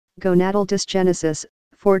Gonadal dysgenesis,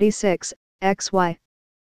 46, XY.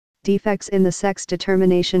 Defects in the sex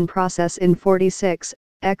determination process in 46,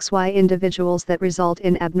 XY individuals that result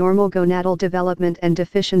in abnormal gonadal development and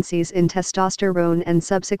deficiencies in testosterone and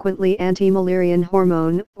subsequently anti-Müllerian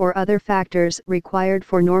hormone, or other factors required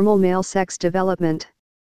for normal male sex development.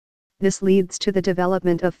 This leads to the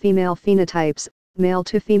development of female phenotypes, male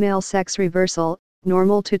to female sex reversal,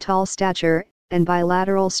 normal to tall stature, and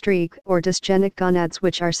bilateral streak or dysgenic gonads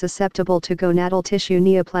which are susceptible to gonadal tissue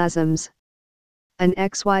neoplasms. An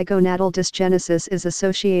XY gonadal dysgenesis is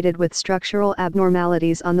associated with structural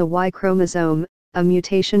abnormalities on the Y chromosome, a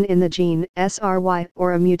mutation in the gene SRY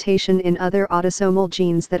or a mutation in other autosomal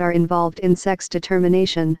genes that are involved in sex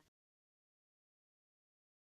determination.